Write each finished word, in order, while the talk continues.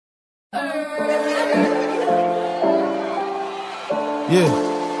Yeah.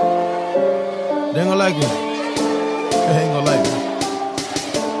 They ain't gonna like it. They ain't gonna like it.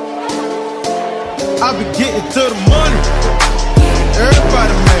 I be getting to the money.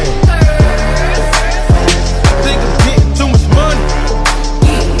 Everybody mad. I think I'm getting too much money.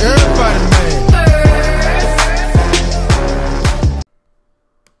 Everybody mad.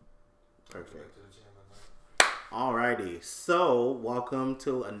 Perfect. Alrighty, so welcome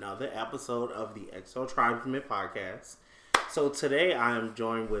to another episode of the XO Tribesman Podcast. So today I am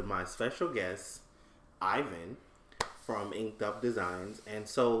joined with my special guest, Ivan from Inked Up Designs. And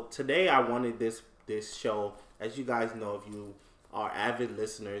so today I wanted this show, as you guys know, if you are avid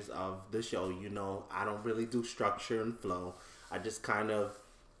listeners of the show, you know I don't really do structure and flow. I just kind of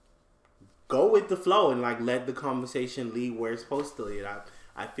go with the flow and like let the conversation lead where it's supposed to lead.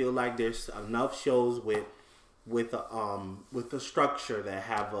 I feel like there's enough shows with a structure that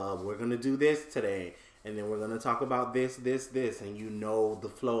have we're gonna do this today, and then we're gonna talk about this, and you know the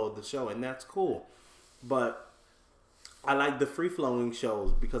flow of the show, and that's cool. But I like the free flowing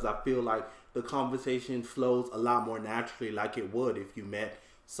shows because I feel like the conversation flows a lot more naturally, like it would if you met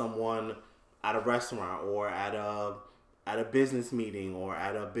someone at a restaurant or at a business meeting or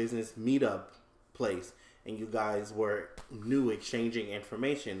at a business meetup place, and you guys were new exchanging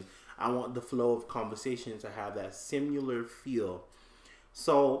information. I want the flow of conversation to have that similar feel.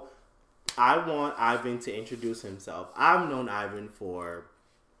 So I want Ivan to introduce himself. I've known Ivan for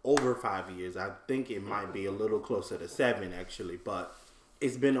over 5 years. I think it might be a little closer to 7 actually, but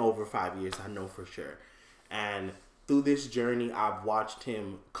it's been over 5 years, I know for sure. And through this journey, I've watched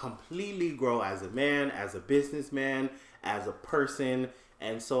him completely grow as a man, as a businessman, as a person.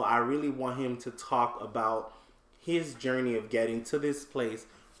 And so I really want him to talk about his journey of getting to this place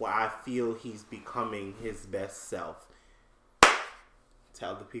where I feel he's becoming his best self.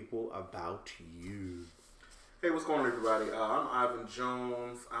 Tell the people about you. Hey, what's going on, everybody? I'm Ivan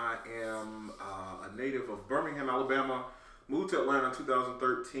Jones. I am a native of Birmingham, Alabama. Moved to Atlanta in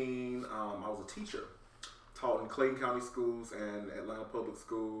 2013. I was a teacher. Taught in Clayton County schools and Atlanta public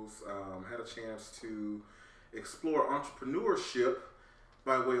schools. Had a chance to explore entrepreneurship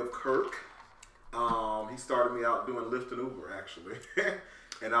by way of Kirk. He started me out doing Lyft and Uber, actually.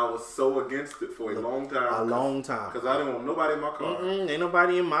 And I was so against it for a long time. A long time. Because I didn't want nobody in my car. Ain't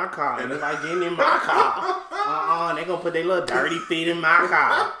nobody in my car. Ain't nobody getting in my car. They gonna put their little dirty feet in my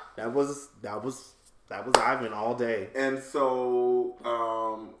car. That was Ivan all day. And so,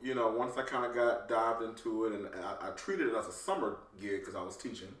 once I kind of got dived into it, and I treated it as a summer gig because I was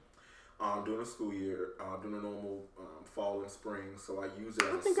teaching during the school year, during the normal fall and spring. So I used it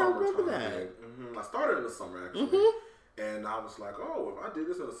as a summertime gig. I started in the summer actually. And I was like, oh, if I did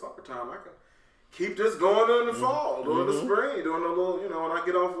this in the summertime, I can keep this going in the fall, during the spring, doing a little, when I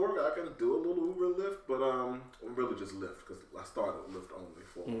get off work, I can do a little Uber Lyft, but really just Lyft because I started Lyft only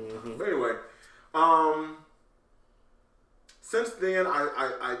for. But anyway, since then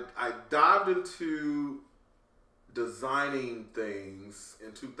I dived into designing things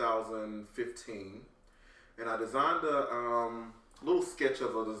in 2015, and I designed a little sketch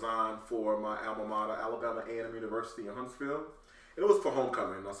of a design for my alma mater, Alabama A&M University in Huntsville. And it was for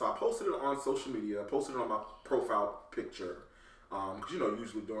homecoming. So I posted it on social media. I posted it on my profile picture. Because,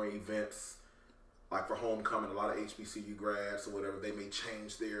 usually during events, like for homecoming, a lot of HBCU grads or whatever, they may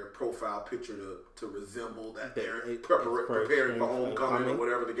change their profile picture to resemble that they're preparing for homecoming or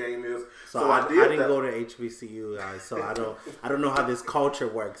whatever the game is. So I didn't go to HBCU, guys, so I don't know how this culture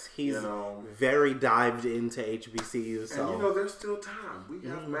works. He's very dived into HBCU. So and there's still time. We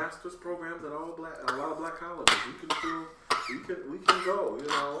have master's programs at a lot of black colleges. We can go.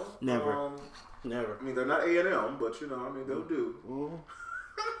 Never. I mean, they're not A&M, but they'll do.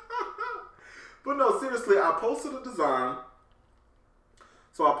 But no, seriously, I posted a design.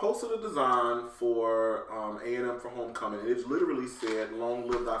 So I posted a design for A&M for homecoming. It literally said, "Long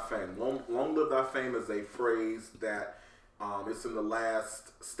live thy fame." Long live thy fame is a phrase that it's in the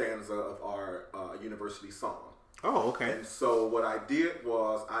last stanza of our university song. Oh, okay. And so what I did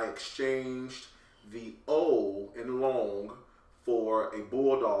was I exchanged the O in long for a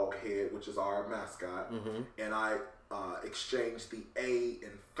bulldog head, which is our mascot, and I exchanged the A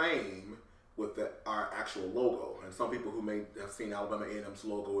in fame with our actual logo. And some people who may have seen Alabama A&M's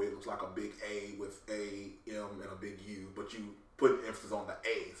logo, it looks like a big A with A, M, and a big U, but you put emphasis on the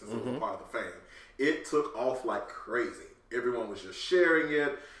A since it was a part of the fame. It took off like crazy. Everyone was just sharing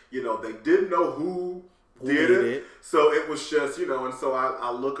it. They didn't know who did it. So it was just, and so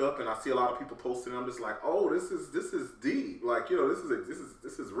I look up and I see a lot of people posting. I'm just like, oh, this is deep. Like,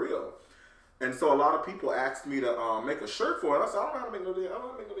 this is real. And so a lot of people asked me to make a shirt for it. I said, I don't know how to make no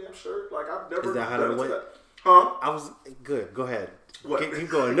damn shirt. Like, I've never Is that how done that it to went? that. Huh? I was good. Go ahead. What? Keep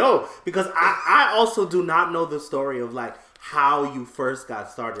going. No, because I also do not know the story of like how you first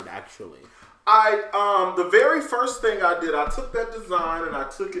got started. Actually, The very first thing I did, I took that design and I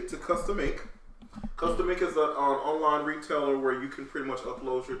took it to Custom Ink. Custom Ink is an online retailer where you can pretty much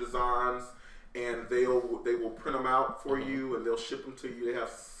upload your designs, and they will print them out for you, and they'll ship them to you. They have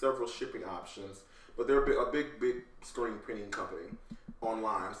several shipping options, but they're a big screen printing company,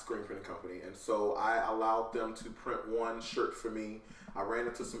 online screen printing company. And so I allowed them to print one shirt for me. I ran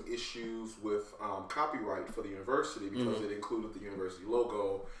into some issues with copyright for the university because it included the university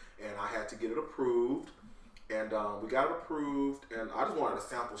logo, and I had to get it approved. And we got it approved, and I just wanted a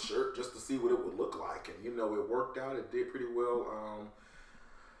sample shirt just to see what it would look like. And, you know, it worked out. It did pretty well.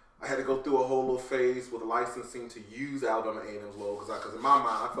 I had to go through a whole little phase with licensing to use Alabama A&M's logo because in my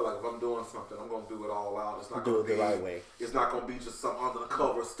mind, I feel like if I'm doing something, I'm going to do it all out. It's not going to be the right way. It's not going to be just some under the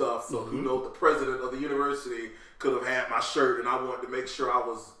cover stuff. So who knows, the president of the university could have had my shirt, and I wanted to make sure I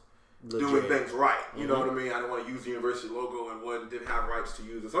was doing things right. You know what I mean? I didn't want to use the university logo and didn't have rights to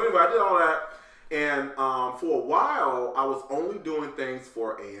use it. So anyway, I did all that. And for a while, I was only doing things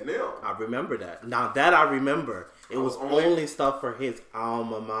for A&M. I remember that. Now that I remember, it was only stuff for his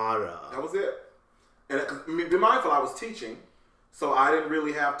alma mater. That was it. And be mindful, I was teaching, so I didn't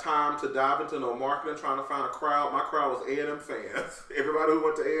really have time to dive into no marketing, trying to find a crowd. My crowd was A&M fans. Everybody who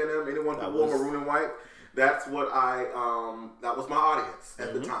went to A&M, anyone who wore maroon and white, that's what that was my audience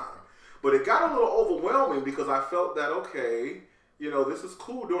at the time. But it got a little overwhelming because I felt that, okay, you know, this is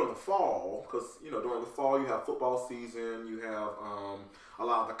cool during the fall because, you know, during the fall you have football season, you have a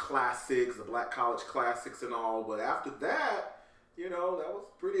lot of the classics, the black college classics and all. But after that, you know, that was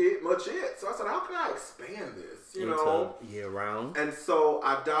pretty much it. So I said, how can I expand this, you know? Year round. And so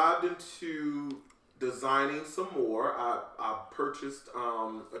I dived into designing some more. I purchased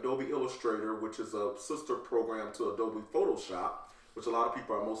Adobe Illustrator, which is a sister program to Adobe Photoshop, which a lot of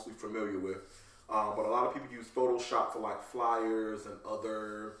people are mostly familiar with. But a lot of people use Photoshop for like flyers and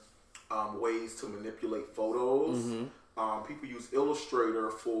other ways to manipulate photos. People use Illustrator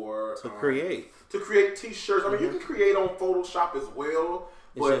for to create T-shirts. I mean, you can create on Photoshop as well,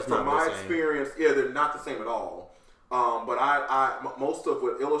 but from my experience, they're not the same at all. But most of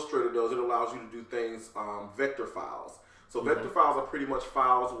what Illustrator does, it allows you to do things vector files. So vector files are pretty much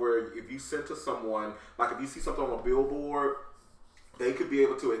files where if you send to someone, like if you see something on a billboard, they could be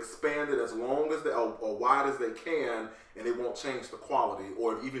able to expand it as long as or wide as they can, and it won't change the quality.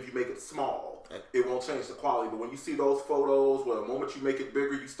 Or even if you make it small, it won't change the quality. But when you see those photos, the moment you make it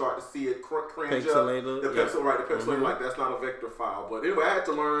bigger, you start to see it cringe up. The pixelated, like that's not a vector file. But anyway, I had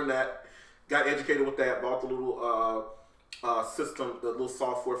to learn that. Got educated with that. Bought the little system, the little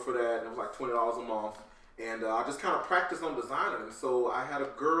software for that, and it was like $20 a month. And I just kind of practiced on designing them. So I had a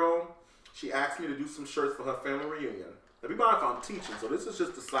girl. She asked me to do some shirts for her family reunion. Now, be mindful, I'm teaching, so this is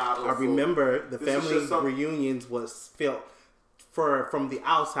just the side hustle. I remember the family reunions from the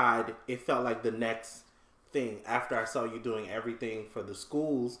outside, it felt like the next thing after I saw you doing everything for the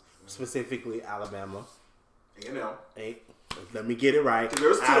schools, specifically Alabama. A&M. Let me get it right.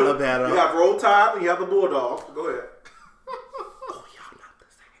 There's two. Alabama. You have Roll Tide and you have the Bulldogs. Go ahead. Oh, y'all not the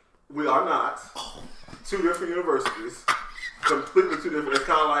same. We are not. Oh. Two different universities. Completely two different. It's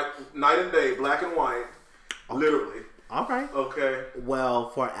kind of like night and day, black and white. Okay. Literally. All right. Okay. Well,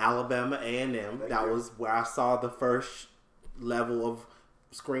 for Alabama A&M, that was where I saw the first level of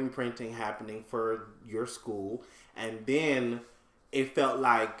screen printing happening for your school. And then it felt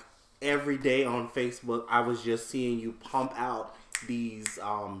like every day on Facebook, I was just seeing you pump out these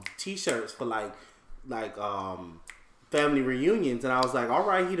T-shirts for like family reunions. And I was like, all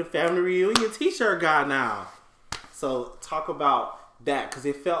right, he the family reunion T-shirt guy now. So talk about that, because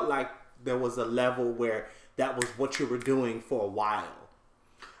it felt like there was a level where that was what you were doing for a while.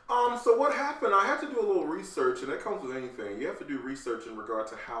 So what happened, I had to do a little research, and that comes with anything. You have to do research in regard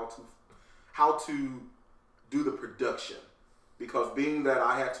to how to do the production. Because being that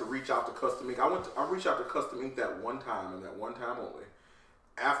I had to reach out to Custom Ink, I reached out to Custom Ink that one time, and that one time only.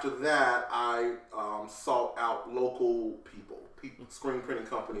 After that, I sought out local people, screen printing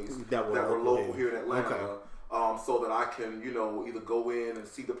companies that were local here in Atlanta. Okay. So that I can, either go in and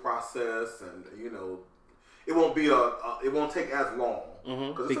see the process, and it won't take as long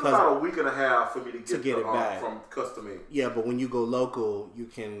because it's about a week and a half for me to get it back from Custom Ink. Yeah, but when you go local, you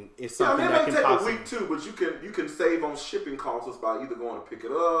can. It's something that can take a week too, but you can save on shipping costs by either going to pick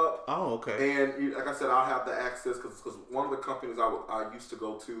it up. Oh, okay. And like I said, I'll have the access because one of the companies I used to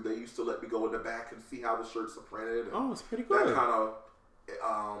go to, they used to let me go in the back and see how the shirts are printed. Oh, it's pretty good.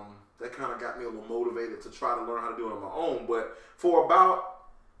 that kind of got me a little motivated to try to learn how to do it on my own. But for about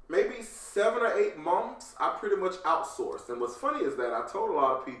maybe 7 or 8 months, I pretty much outsourced. And what's funny is that I told a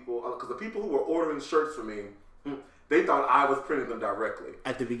lot of people, because the people who were ordering shirts from me, they thought I was printing them directly.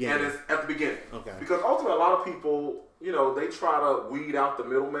 At the beginning? And it's at the beginning. Okay. Because ultimately, a lot of people, they try to weed out the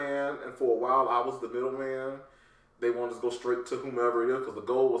middleman. And for a while, I was the middleman. They wanted to go straight to whomever it is, because the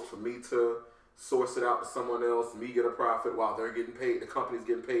goal was for me to source it out to someone else, me get a profit while they're getting paid, the company's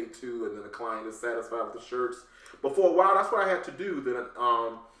getting paid too, and then the client is satisfied with the shirts. But for a while, that's what I had to do. Then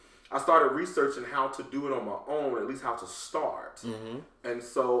I started researching how to do it on my own, at least how to start. Mm-hmm. And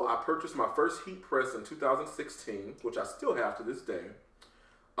so I purchased my first heat press in 2016, which I still have to this day.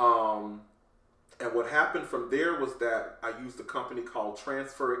 And what happened from there was that I used a company called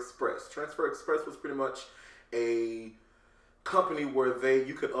Transfer Express. Transfer Express was pretty much a company where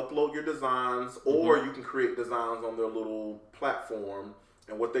you could upload your designs, or you can create designs on their little platform.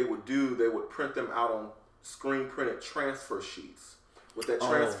 And what they would do, they would print them out on screen printed transfer sheets. With that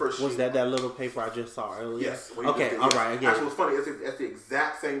transfer sheet. Was that little paper I just saw earlier? Yes. Okay, all right. Again. Actually, what's funny, it's the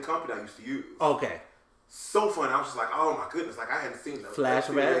exact same company I used to use. Okay. So funny. I was just like, oh my goodness, like I hadn't seen them.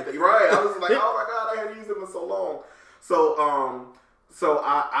 Flashback. Right. I was like, oh my God, I hadn't used them in so long. So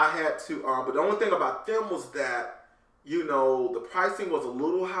I had to, but the only thing about them was that, the pricing was a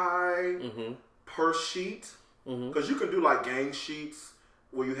little high per sheet. Because you can do like gang sheets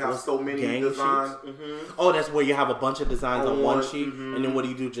where you have so many designs. Oh, that's where you have a bunch of designs on one sheet, and then what do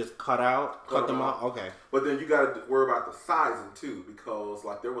you do? Just cut them out? Okay. But then you got to worry about the sizing too, because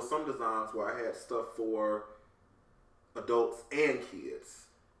like there were some designs where I had stuff for adults and kids.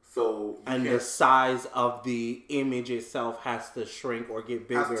 So the size of the image itself has to shrink or get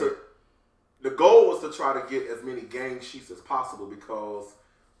bigger. The goal was to try to get as many gang sheets as possible, because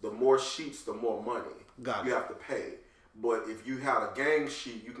the more sheets, the more money you have to pay. But if you have a gang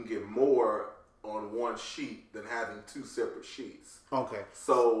sheet, you can get more on one sheet than having 2 separate sheets. Okay.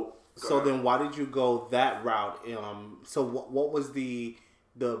 So then why did you go that route? So what was the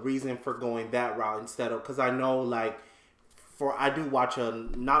reason for going that route instead of, because I know I do watch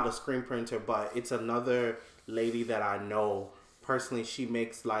not a screen printer, but it's another lady that I know personally. She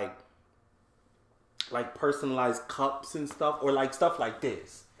makes like personalized cups and stuff, or like stuff like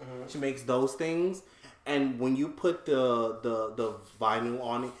this. She makes those things. And when you put the vinyl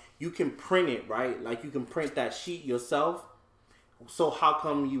on it, you can print it, right? Like you can print that sheet yourself. So how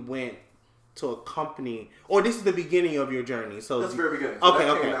come you went to a company, or this is the beginning of your journey? So that's the very beginning. Okay.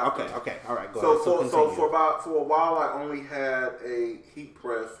 All right, go ahead. So for a while, I only had a heat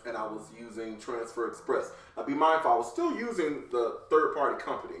press, and I was using Transfer Express. Now, be mindful, I was still using the third party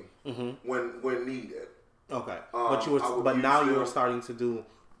company when needed. Okay, but now you were starting to do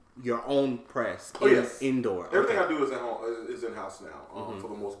your own press indoor. Everything I do is in house now, for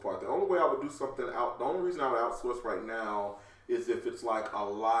the most part. The only way I would do something the only reason I would outsource right now is if it's like a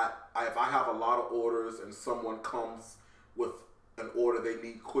lot. If I have a lot of orders and someone comes with an order they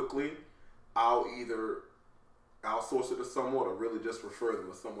need quickly, I'll either outsource it to someone or really just refer them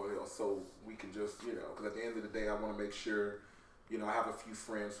to someone else, so we can just because at the end of the day, I want to make sure. I have a few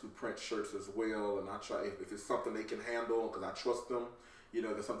friends who print shirts as well, and I try if it's something they can handle because I trust them. If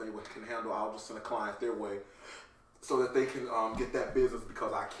there's something they can handle, I'll just send a client their way so that they can get that business,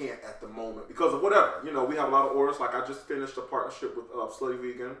 because I can't at the moment because of whatever. We have a lot of orders. Like I just finished a partnership with Slutty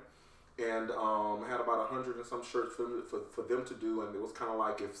Vegan, and I had about 100 and some shirts for them to do, and it was kind of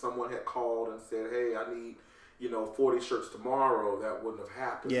like if someone had called and said, "Hey, I need 40 shirts tomorrow," that wouldn't have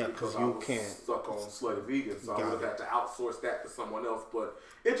happened because I was stuck on Slutty Vegan, so I would have had to outsource that to someone else. But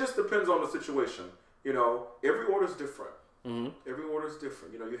it just depends on the situation. Every order is different. Every order is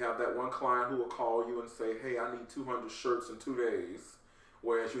different. You have that one client who will call you and say, "Hey, I need 200 shirts in 2 days,"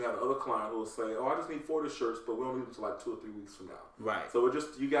 whereas you have the other client who will say, "Oh, I just need 40 shirts, but we don't need them until like 2 or 3 weeks from now." Right. So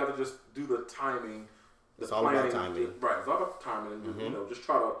you got to just do the timing. It's all about timing. Right. It's all about the timing, and just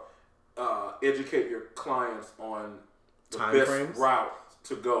try to educate your clients on the best route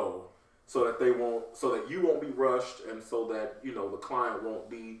to go, so that you won't be rushed, and so that the client won't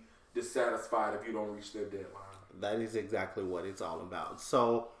be dissatisfied if you don't reach their deadline. That is exactly what it's all about.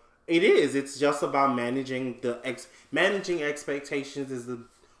 So it's just about managing managing expectations is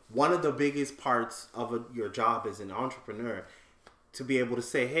one of the biggest parts of your job as an entrepreneur. To be able to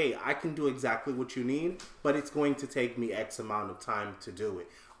say, "Hey, I can do exactly what you need, but it's going to take me X amount of time to do it."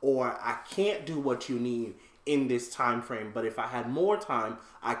 Or I can't do what you need in this time frame, but if I had more time,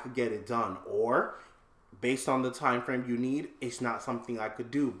 I could get it done. Or based on the time frame you need, it's not something I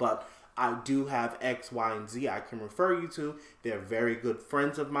could do, but I do have X, Y, and Z I can refer you to. They're very good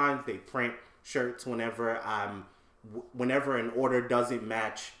friends of mine. They print shirts whenever an order doesn't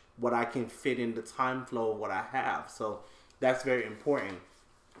match what I can fit in the time flow of what I have. So that's very important.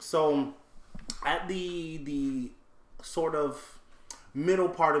 So at the sort of middle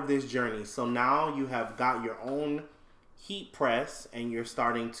part of this journey, so now you have got your own heat press and you're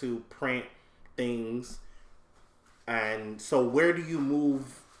starting to print things. And so where do you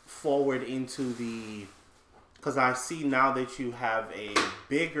move forward into the, because I see now that you have a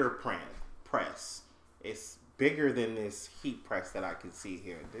bigger press. It's bigger than this heat press that I can see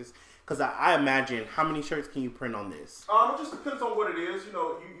here. This, because I imagine, how many shirts can you print on this? It just depends on what it is. You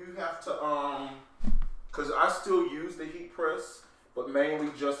know, you have to, because I still use the heat press, but mainly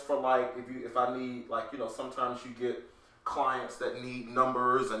just for like, if I need, like, you know, sometimes you get clients that need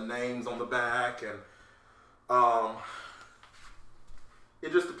numbers and names on the back, and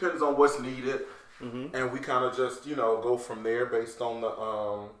it just depends on what's needed. Mm-hmm. And we kind of just, you know, go from there based on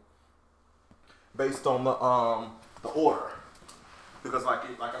the order, because like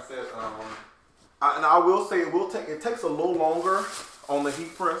I said, and I will say it takes a little longer on the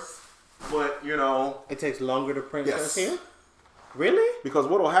heat press, but you know, it takes longer to print yes. here. Really? Because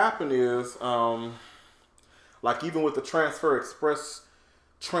what will happen is, like even with the Transfer Express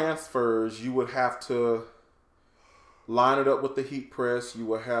transfers, you would have to line it up with the heat press. You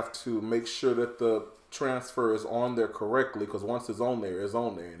will have to make sure that the transfer is on there correctly, because once it's on there, it's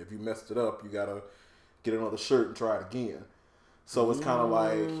on there. And if you messed it up, you got to get another shirt and try it again. So it's kind of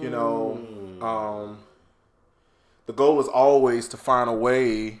like, you know, the goal is always to find a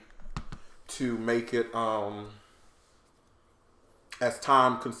way to make it as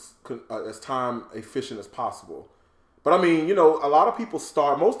time efficient as possible. But I mean, you know, a lot of people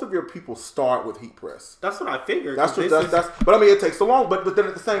most of your people start with heat press. That's what I figured. That's but I mean, it takes so long. But then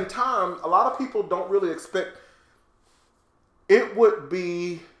at the same time, a lot of people don't really expect. It would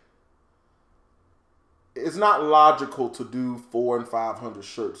be. It's not logical to do 400 and 500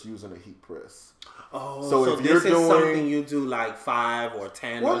 shirts using a heat press. Oh, so if this is something you do like 5 or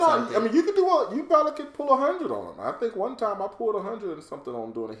 10 or something. I mean, you could do you probably could pull 100 on them. I think one time I pulled 100 and something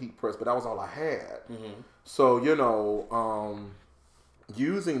on doing a heat press, but that was all I had. Mm-hmm. So you know,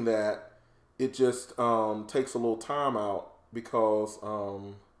 using that, it just takes a little time out because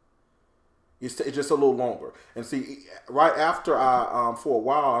it's just a little longer. And see, right after for a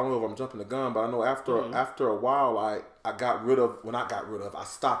while, I don't know if I'm jumping the gun, but I know after a while, I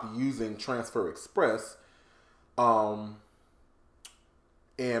stopped using Transfer Express, and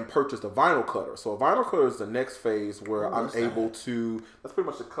purchased a vinyl cutter. So a vinyl cutter is the next phase where I'm able to. That's pretty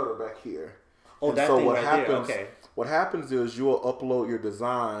much the cutter back here. Oh, and that so thing what right happens? There. Okay. What happens is you'll upload your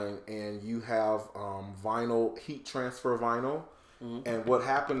design, and you have vinyl heat transfer vinyl. Mm-hmm. And what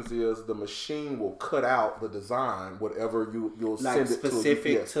happens is the machine will cut out the design, whatever you'll like send it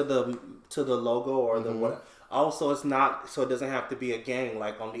specific to the logo or the what. Also, it's not, so it doesn't have to be a gang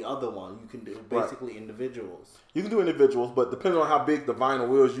like on the other one. You can do basically individuals. You can do individuals, but depending on how big the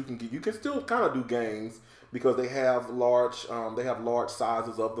vinyl is, you can still kind of do gangs because they have large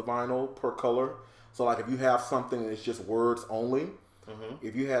sizes of the vinyl per color. So like if you have something that's just words only,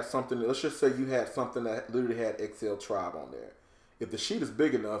 if you had something, let's just say you had something that literally had XL Tribe on there. If the sheet is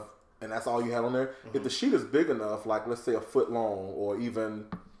big enough, and that's all you have on there, if the sheet is big enough, like let's say a foot long or even,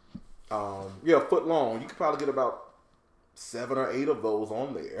 a foot long, you could probably get about 7 or 8 of those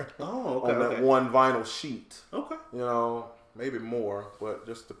on there. Oh, okay. On that one vinyl sheet. Okay. You know, maybe more, but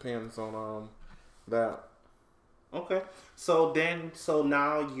just depends on that. Okay. So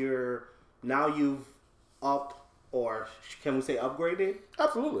now you've or can we say upgraded?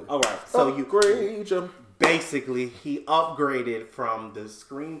 Absolutely. All right. So upgrade. Basically, he upgraded from the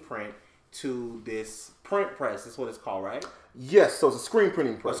screen print to this print press. That's what it's called, right? Yes. So it's a screen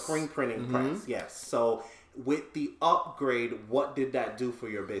printing press. A screen printing press. Yes. So with the upgrade, what did that do for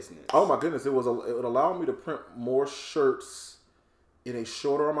your business? Oh my goodness! It would allow me to print more shirts in a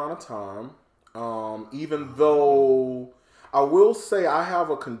shorter amount of time. Even though I will say I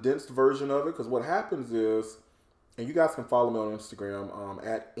have a condensed version of it, because what happens is, and you guys can follow me on Instagram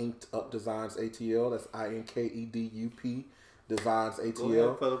at Inked Up Designs ATL. That's INKEDUP Designs ATL. Go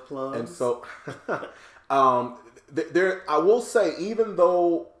ahead for the plugs. And so, there I will say, even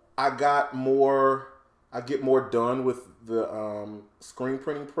though I get more done with the screen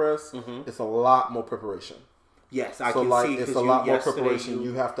printing press, it's a lot more preparation. Yes, I can see. It's a lot more preparation.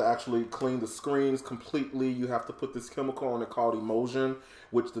 You have to actually clean the screens completely. You have to put this chemical on it called emulsion,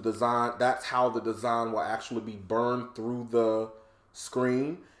 which that's how the design will actually be burned through the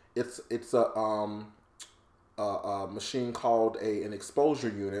screen. It's a machine called an exposure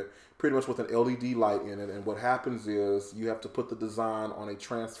unit, pretty much with an LED light in it. And what happens is you have to put the design on a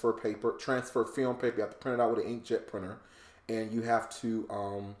transfer film paper. You have to print it out with an inkjet printer, and you have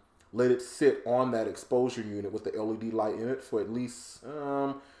to let it sit on that exposure unit with the LED light in it for at least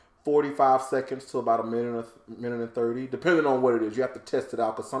 45 seconds to about a minute and 30, depending on what it is. You have to test it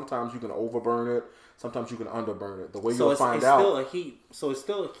out because sometimes you can overburn it, sometimes you can underburn it. The way you'll find out. So it's still a heat. So it's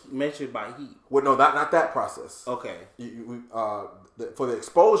still measured by heat. Well, no, not that process. Okay. For the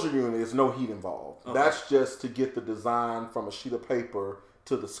exposure unit, there's no heat involved. Okay. That's just to get the design from a sheet of paper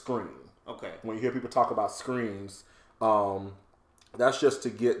to the screen. Okay. When you hear people talk about screens, that's just to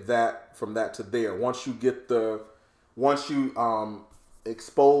get that from that to there. Once you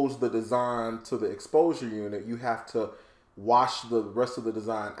expose the design to the exposure unit, you have to wash the rest of the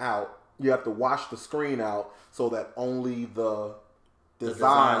design out. You have to wash the screen out so that only the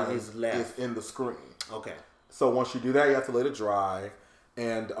design is in the screen. Okay. So once you do that, you have to let it dry,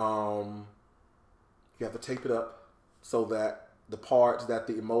 and you have to tape it up so that the parts that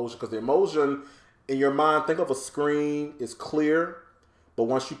the emulsion, because the emulsion in your mind, think of a screen is clear, but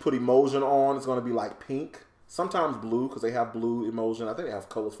once you put emulsion on, it's going to be like pink. Sometimes blue, because they have blue emulsion. I think they have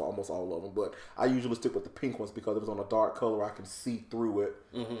colors for almost all of them, but I usually stick with the pink ones because if it's on a dark color, I can see through it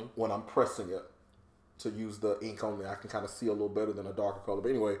when I'm pressing it to use the ink on there. I can kind of see a little better than a darker color. But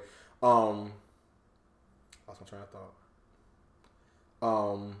anyway, lost my train of thought.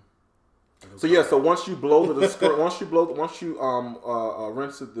 So once you blow the screen, once you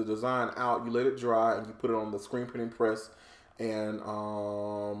rinse the design out, you let it dry and you put it on the screen printing press, and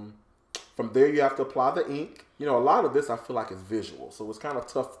from there, you have to apply the ink. You know, a lot of this I feel like is visual, so it's kind of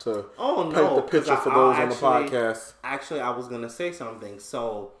tough to paint the picture for those on the podcast. Actually, I was going to say something.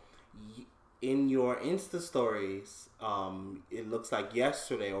 So, in your Insta stories, it looks like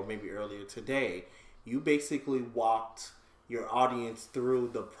yesterday or maybe earlier today, you basically walked your audience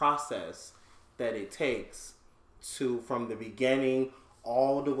through the process that it takes from the beginning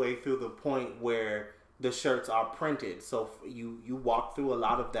all the way through the point where the shirts are printed. So you walk through a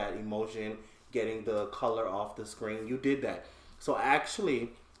lot of that emotion, getting the color off the screen. You did that. So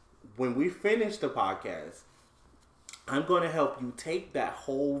actually, when we finish the podcast, I'm going to help you take that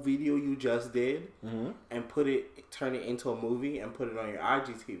whole video you just did and turn it into a movie and put it on your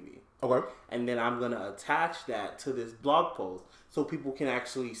IGTV. Okay. And then I'm going to attach that to this blog post so people can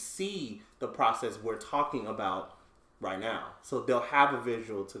actually see the process we're talking about right now. So they'll have a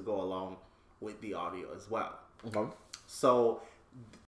visual to go along with the audio as well. Okay. So